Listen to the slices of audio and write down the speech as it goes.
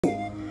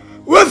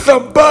West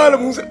Ham bad,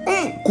 I'm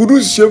say,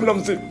 Kudus shame,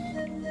 I'm say,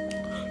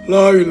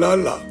 la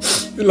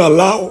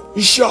la,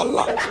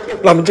 inshallah.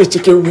 I'm just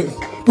checking with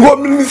me. Because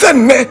me say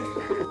ne,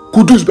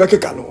 Kudus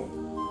back kano.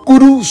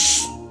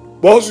 Kudus,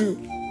 bossu,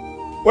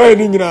 why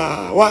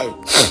ningina? Why,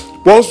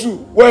 bossu,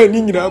 why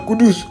ningina?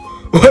 Kudus,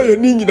 why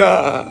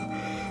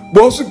ningina?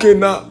 Bossu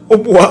kena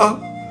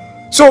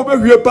obwa. So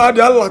we party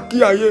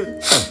lucky aye.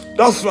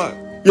 That's right.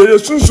 Yeah,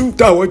 soon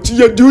tower.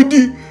 Your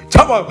duty.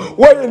 Chama,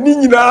 why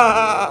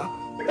ningina?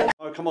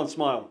 Oh, come on,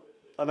 smile.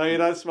 I know you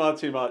don't smile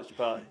too much,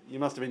 but you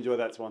must have enjoyed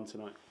that one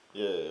tonight.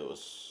 Yeah, it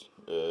was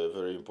a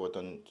very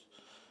important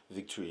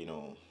victory. You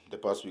know, the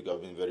past week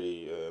have been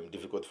very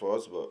difficult for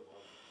us, but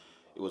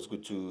it was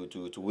good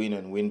to win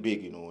and win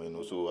big. You know, and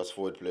also as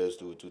forward players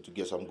to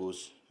get some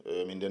goals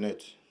in the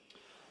net.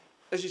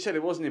 As you said,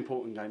 it was an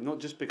important game, not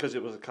just because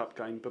it was a cup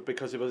game, but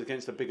because it was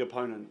against a big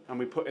opponent, and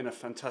we put in a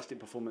fantastic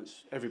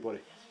performance. Everybody.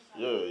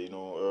 Yeah, you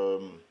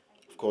know,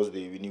 of course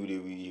we knew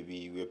that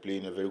we were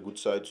playing a very good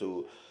side,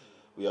 so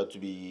we had to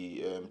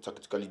be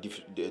tactically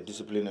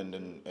disciplined and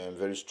then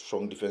very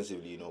strong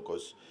defensively. You know,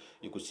 because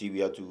you could see we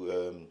had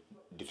to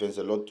defend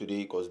a lot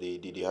today because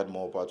they had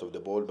more part of the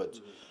ball, but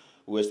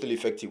we were still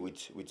effective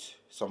with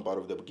some part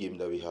of the game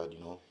that we had.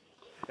 You know.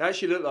 It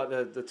actually looked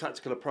like the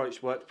tactical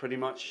approach worked pretty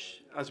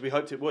much as we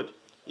hoped it would.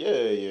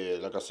 Yeah.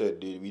 Like I said,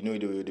 we knew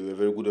they were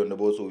very good on the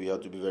ball, so we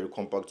had to be very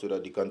compact so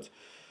that they can't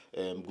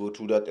go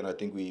through that. And I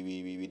think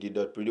we did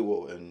that pretty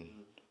well, and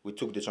we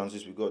took the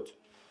chances we got.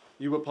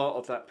 You were part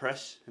of that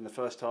press in the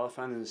first half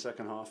and in the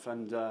second half,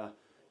 and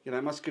you know,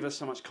 it must give us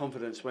so much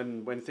confidence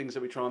when things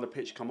that we try on the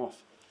pitch come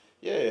off.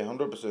 Yeah,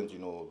 100%. You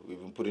know, we've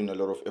been putting a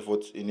lot of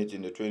effort in it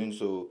in the training,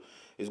 so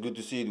it's good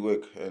to see it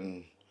work.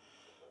 And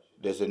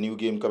there's a new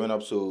game coming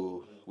up,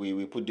 so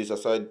we put this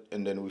aside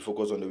and then we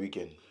focus on the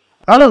weekend.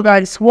 Hello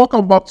guys,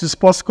 welcome back to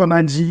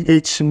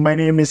SportsCornerGH. My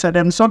name is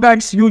Adam. So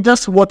guys, you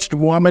just watched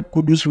Mohammed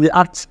Kudus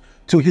react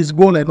to his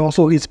goal and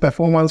also his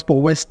performance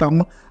for West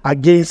Ham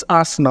against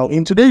Arsenal.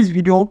 In today's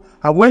video,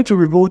 I'm going to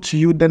reveal to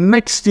you the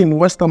next team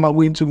West Ham are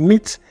going to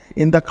meet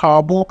in the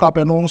Carabao Cup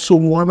and also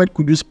Mohammed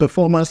Kudus'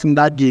 performance in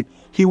that game.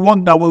 He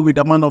walked away with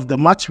the man of the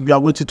match. We are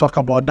going to talk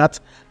about that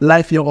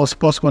live here on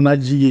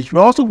SportsCornerGH.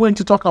 We're also going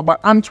to talk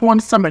about Antoine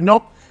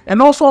semenyo,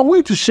 and also I'm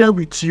going to share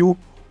with you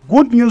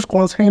good news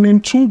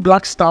concerning two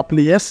Black Star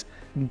players,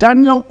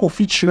 Daniel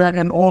Kofi Kyereh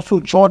and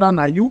also Jordan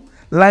Ayew,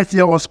 live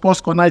here on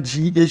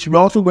SportsCornerGH. We're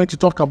also going to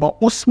talk about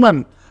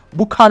Osman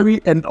Bukari,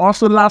 and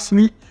also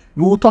lastly,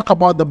 we will talk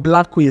about the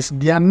Black Queens,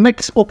 their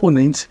next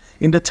opponents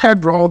in the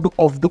third round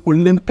of the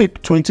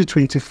Olympic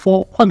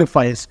 2024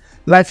 qualifiers,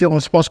 live here on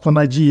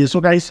SportsCornerGH. So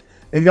guys,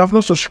 if you have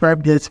not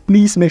subscribed yet,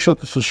 please make sure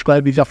to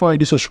subscribe. If you have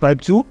already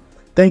subscribed too,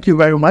 thank you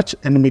very much,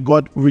 and may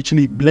God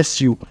richly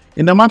bless you.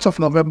 In the month of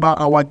November,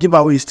 our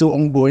giveaway is still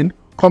ongoing.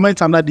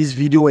 Comment under this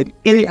video and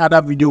any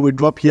other video we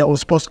drop here on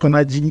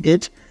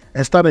SportsCornerGH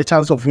and start a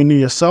chance of winning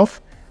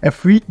yourself a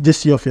free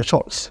jersey of your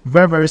choice.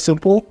 Very, very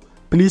simple.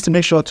 Please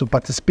make sure to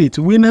participate.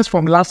 Winners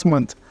from last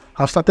month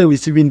have started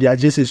receiving their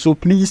jerseys, so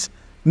please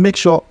make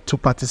sure to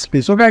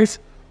participate. So guys,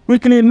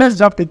 quickly, let's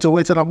jump into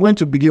it, and I'm going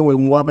to begin with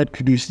Mohammed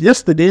Kudus.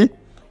 Yesterday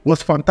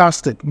was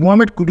fantastic.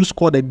 Mohammed Kudus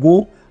scored a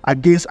goal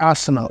against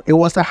Arsenal. It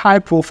was a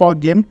high-profile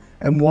game,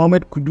 and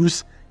Mohammed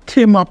Kudus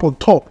came up on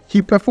top.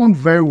 He performed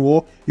very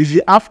well. If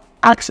you have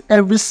asked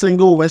every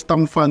single West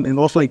Ham fan and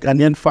also a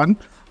Ghanaian fan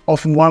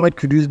of Mohammed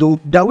Kudus, though,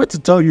 they're going to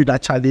tell you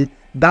that, Charlie,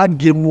 that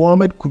game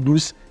Mohammed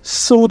Kudus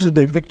sealed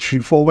the victory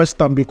for West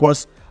Ham,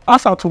 because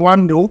as at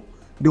 1-0,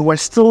 they were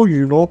still,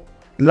 you know,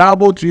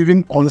 liable to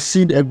even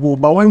concede a goal.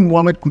 But when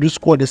Mohammed Kudus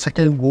scored the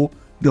second goal,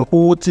 the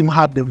whole team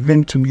had the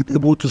vim to be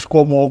able to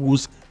score more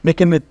goals,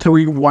 making it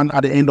 3-1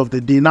 at the end of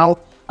the day. Now,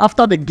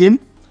 after the game,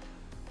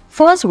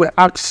 fans were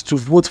asked to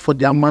vote for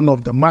their man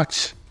of the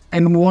match,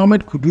 and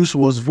Mohammed Kudus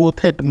was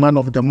voted man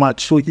of the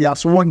match. So he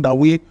has walked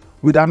away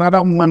with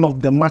another man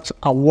of the match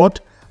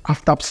award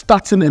after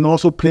starting and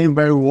also playing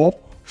very well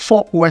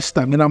for West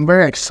Ham. And I'm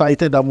very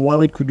excited that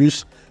Mohammed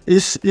Kudus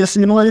is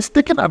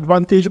taking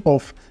advantage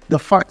of the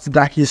fact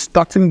that he's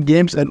starting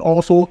games and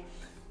also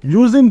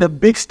using the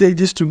big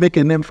stages to make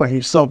a name for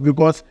himself,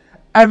 because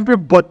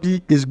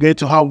everybody is going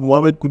to have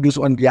Mohammed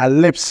Kudus on their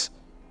lips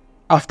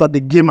after the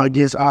game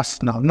against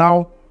Arsenal.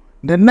 Now,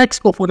 the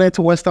next opponent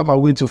West Ham are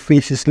going to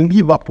face is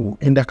Liverpool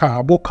in the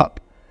Carabao Cup.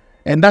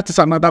 And that is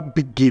another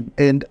big game.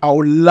 And I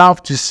would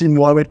love to see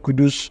Mohammed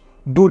Kudus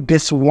do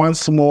this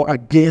once more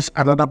against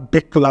another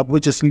big club,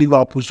 which is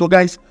Liverpool. So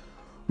guys,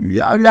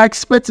 we are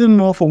expecting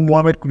more from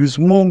Mohammed Kudus,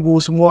 more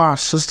goals, more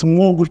assists,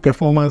 more good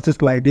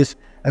performances like this.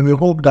 And we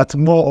hope that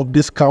more of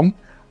this come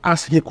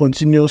as he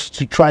continues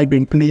to try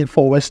being playing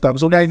for West Ham.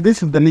 So guys,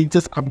 this is the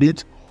latest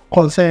update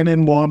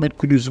concerning Mohammed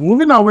Kudus.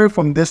 Moving away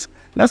from this,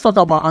 let's talk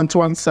about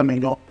Antoine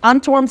semenyo.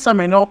 Antoine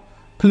semenyo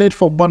played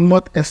for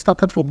Bournemouth and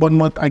started for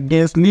Bournemouth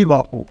against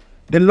Liverpool.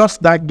 They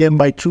lost that game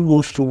by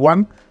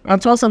 2-1.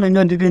 Antoine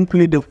semenyo didn't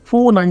play the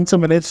full 90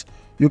 minutes.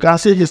 You can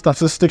see his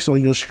statistics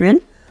on your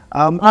screen.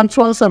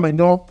 Antoine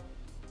semenyo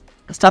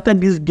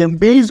started this game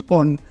based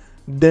on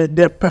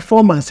the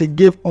performance he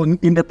gave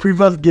in the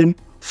previous game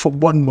for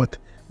Bournemouth.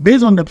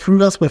 Based on the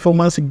previous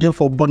performance he gave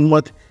for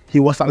Bournemouth, he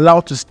was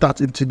allowed to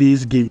start in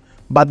today's game.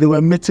 But they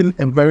were meeting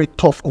a very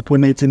tough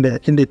opponent in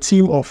the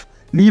team of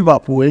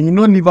Liverpool. And you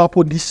know,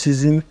 Liverpool this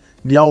season,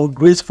 they are on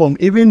great form.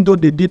 Even though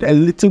they did a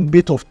little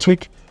bit of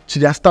tweak to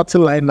their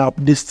starting lineup,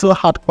 they still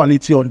had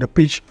quality on the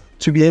pitch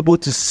to be able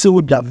to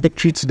seal their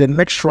victory to the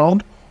next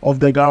round of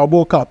the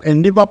Carabao Cup.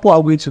 And Liverpool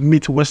are going to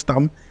meet West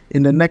Ham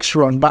in the next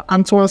round. But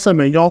Antoine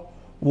semenyo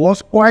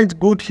was quite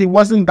good. He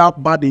wasn't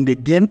that bad in the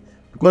game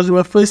because they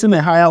were facing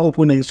a higher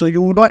opponent. So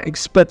you would not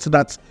expect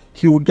that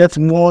he would get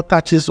more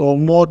touches or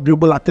more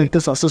dribble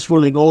attempts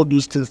successful in all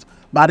those things.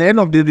 But at the end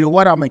of the day,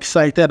 what I'm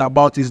excited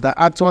about is that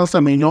Antoine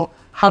semenyo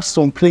had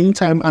some playing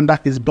time under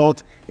his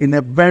belt in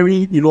a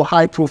very,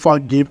 high-profile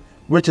game,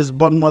 which is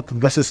Bournemouth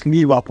versus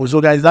Liverpool. So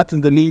guys, that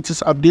is the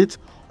latest update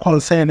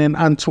concerning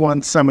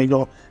Antoine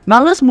semenyo.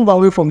 Now let's move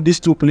away from these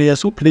two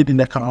players who played in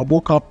the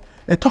Carabao Cup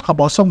and talk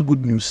about some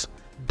good news.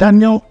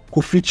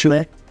 Kofi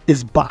Kyereh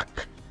is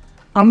back.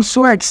 I'm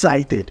so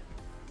excited.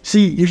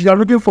 See, if you're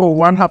looking for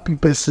one happy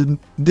person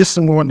this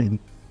morning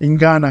in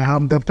Ghana,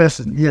 I'm the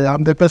person. Yeah,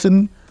 I'm the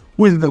person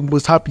who is the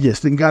most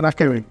happiest in Ghana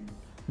currently.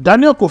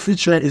 Kofi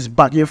Kyereh is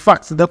back. In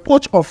fact, the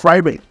coach of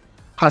Freiburg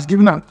has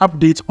given an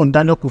update on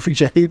Kofi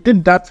Kyereh. He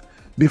did that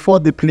before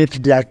they played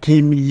their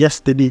game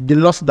yesterday. They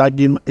lost that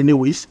game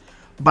anyways.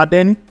 But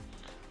then,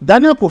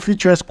 Kofi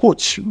Kyereh's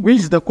coach, which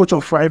is the coach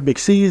of Freiburg,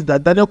 says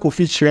that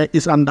Kofi Kyereh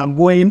is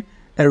undergoing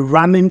a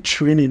running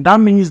training. That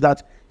means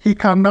that he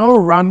can now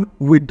run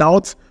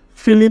without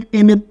feeling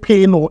any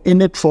pain or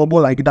any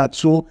trouble like that.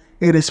 So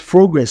it is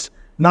progress.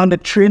 Now the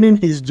training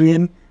he's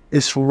doing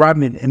is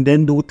running, and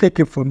then they'll take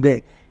it from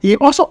there. He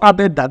also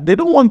added that they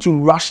don't want to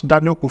rush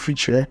Kofi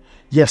Kyereh.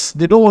 Yes,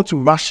 they don't want to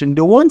rush him.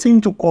 They want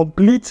him to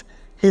complete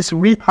his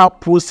rehab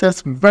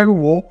process very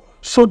well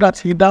so that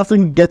he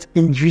doesn't get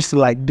injuries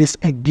like this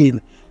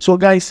again. So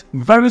guys,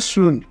 very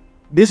soon,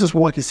 this is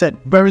what he said,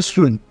 very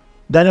soon,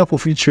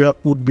 Kofi Kyereh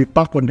would be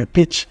back on the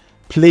pitch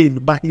playing,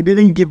 but he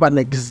didn't give an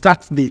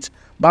exact date.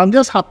 But I'm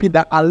just happy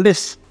that at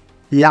least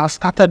he has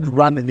started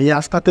running, he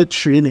has started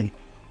training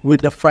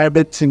with the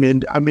Freiburg team.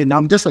 And I mean,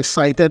 I'm just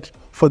excited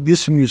for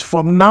this news.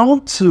 From now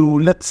to,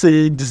 let's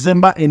say,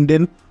 December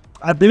ending,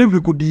 I believe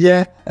we could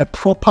hear a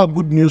proper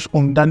good news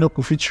on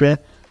Kofi Kyereh,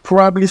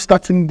 probably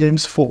starting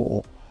games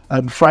for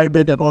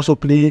Freiburg and also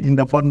playing in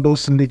the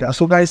Bundesliga.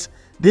 So guys,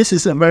 this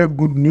is a very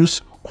good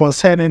news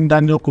concerning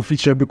Kofi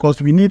Kyereh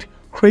because we need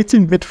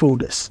creative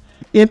midfielders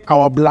in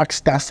our Black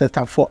Star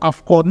setup for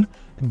AFCON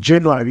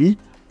January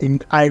in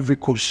Ivory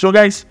Coast. So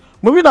guys,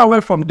 moving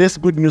away from this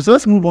good news,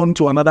 let's move on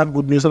to another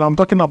good news, and I'm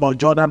talking about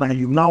Jordan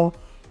Ayew. Now,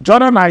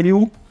 Jordan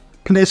Ayew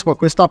plays for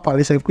Crystal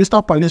Palace, and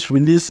Crystal Palace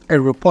released a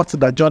report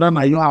that Jordan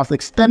Ayew has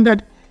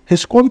extended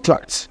his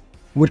contract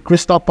with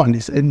Crystal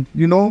Palace. And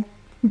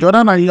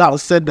Jordan Ayew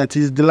has said that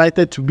he's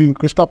delighted to be in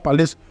Crystal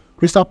Palace.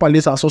 Crystal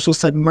Palace has also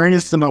said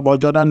nice things about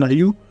Jordan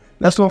Ayew.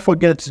 Let's not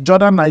forget,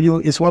 Jordan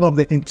Ayew is one of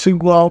the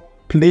integral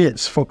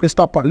players for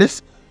Crystal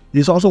Palace.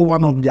 He's also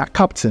one of their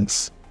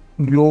captains,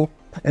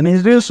 and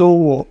he's doing so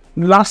well.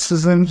 Last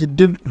season, he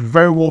did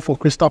very well for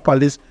Crystal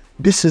Palace.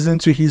 This season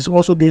too, he's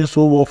also doing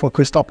so well for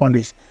Crystal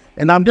Palace.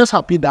 And I'm just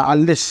happy that at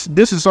least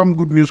this is some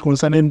good news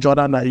concerning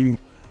Jordan Ayew.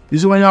 You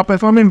see, when you're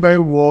performing very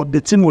well, the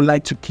team would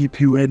like to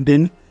keep you, and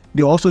then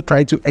they also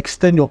try to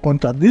extend your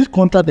contract. This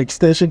contract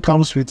extension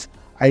comes with,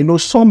 I know,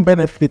 some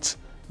benefits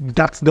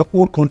that the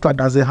whole contract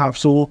doesn't have.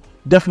 So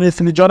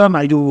definitely Jordan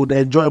Ayew would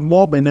enjoy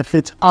more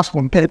benefits as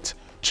compared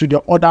to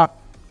the other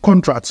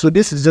contracts. So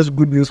this is just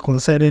good news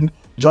concerning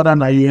Jordan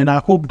Ayew, and I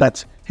hope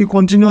that he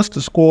continues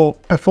to score,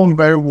 perform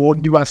very well,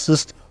 give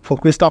assists for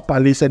Crystal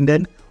Palace, and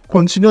then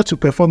continue to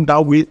perform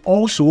that way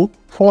also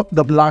for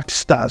the Black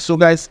Stars. So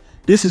guys,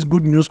 this is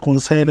good news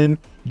concerning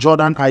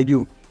Jordan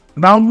Ayew.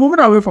 Now moving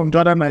away from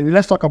Jordan Ayew,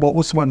 let's talk about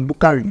Osman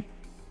Bukari.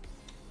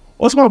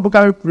 Osman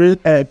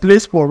Bukari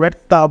plays for Red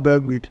Star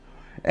Belgrade,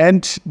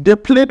 and they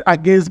played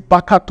against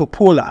Baka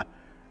Topola.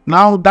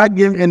 Now that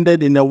game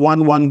ended in a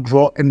 1-1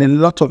 draw, and a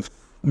lot of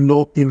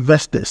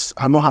investors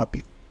are not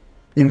happy.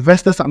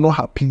 Investors are not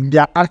happy. They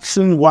are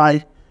asking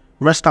why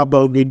Red Star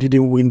Belgrade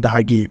didn't win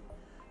that game,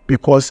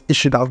 because it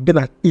should have been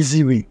an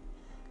easy win.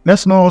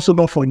 Let's not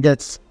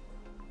forget,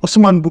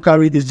 Osman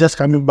Bukari is just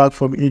coming back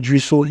from injury,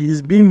 so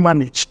he's being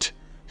managed.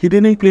 He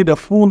didn't play the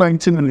full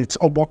 90 minutes.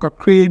 Oboka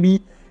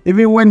Kredi,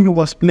 even when he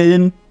was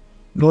playing,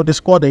 they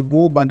scored a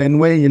goal, but then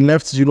when he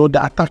left, the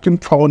attacking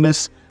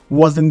prowess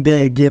wasn't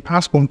there again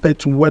as compared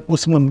to when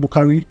Osman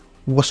Bukari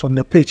was on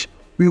the pitch.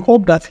 We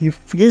hope that he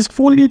is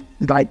fully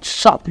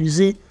sharp. You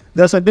see,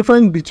 there's a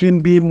difference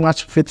between being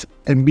match fit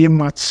and being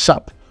match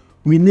sharp.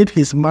 We need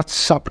his match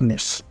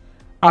sharpness.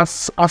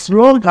 As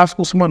long as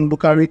Osman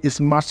Bukari is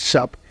match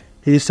sharp,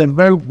 he is a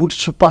very good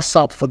super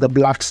sub for the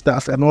Black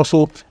Stars and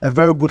also a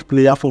very good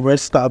player for Red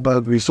Star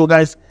Belgrade. So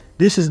guys,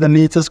 this is the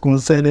latest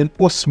concerning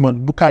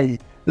Osman Bukari.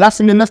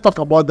 Lastly, let's talk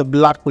about the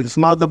Black Queens.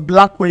 Now, the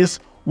Black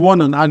Queens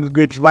won an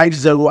aggregate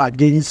 5-0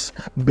 against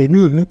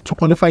Benin to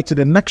qualify to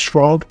the next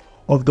round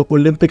of the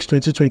Olympics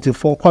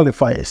 2024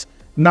 qualifiers.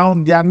 Now,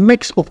 their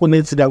next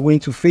opponent they are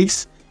going to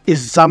face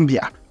is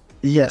Zambia.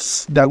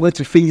 Yes, they're going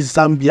to face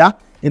Zambia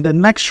in the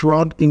next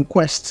round in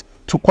quest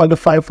to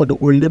qualify for the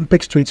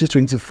Olympics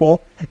 2024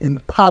 in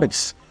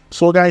Paris.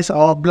 So guys,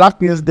 our black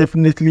players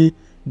definitely,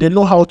 they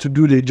know how to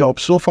do the job.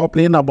 So far,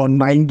 playing about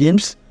 9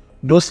 games.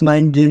 Those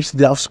 9 games,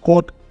 they have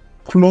scored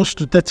close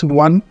to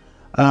 31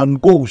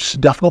 goals.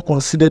 They have not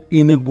conceded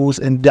any goals,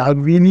 and they are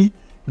really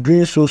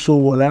doing so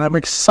well. And I'm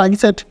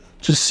excited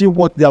to see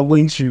what they are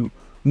going to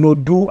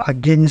do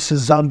against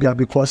Zambia,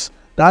 because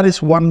that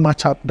is one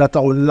matchup that I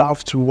would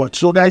love to watch.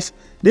 So guys,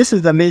 this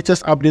is the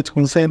latest update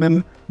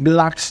concerning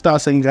Black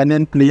Stars and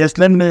Ghanaian players.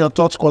 Let me know your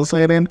thoughts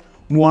concerning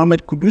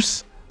Mohammed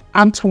Kudus,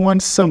 Antoine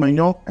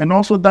Semenyo, and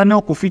also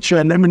Daniel Kofi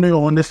Kyereh. Let me know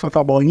your honest thoughts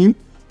about him.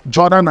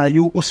 Jordan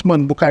Ayew,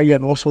 Osman Bukari,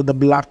 and also the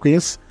Black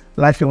players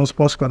live here on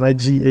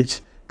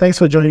SportsCornerGH. Thanks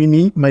for joining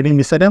me. My name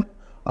is Adam.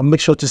 I'll make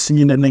sure to see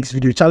you in the next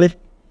video. Charlie,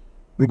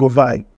 we go vibe.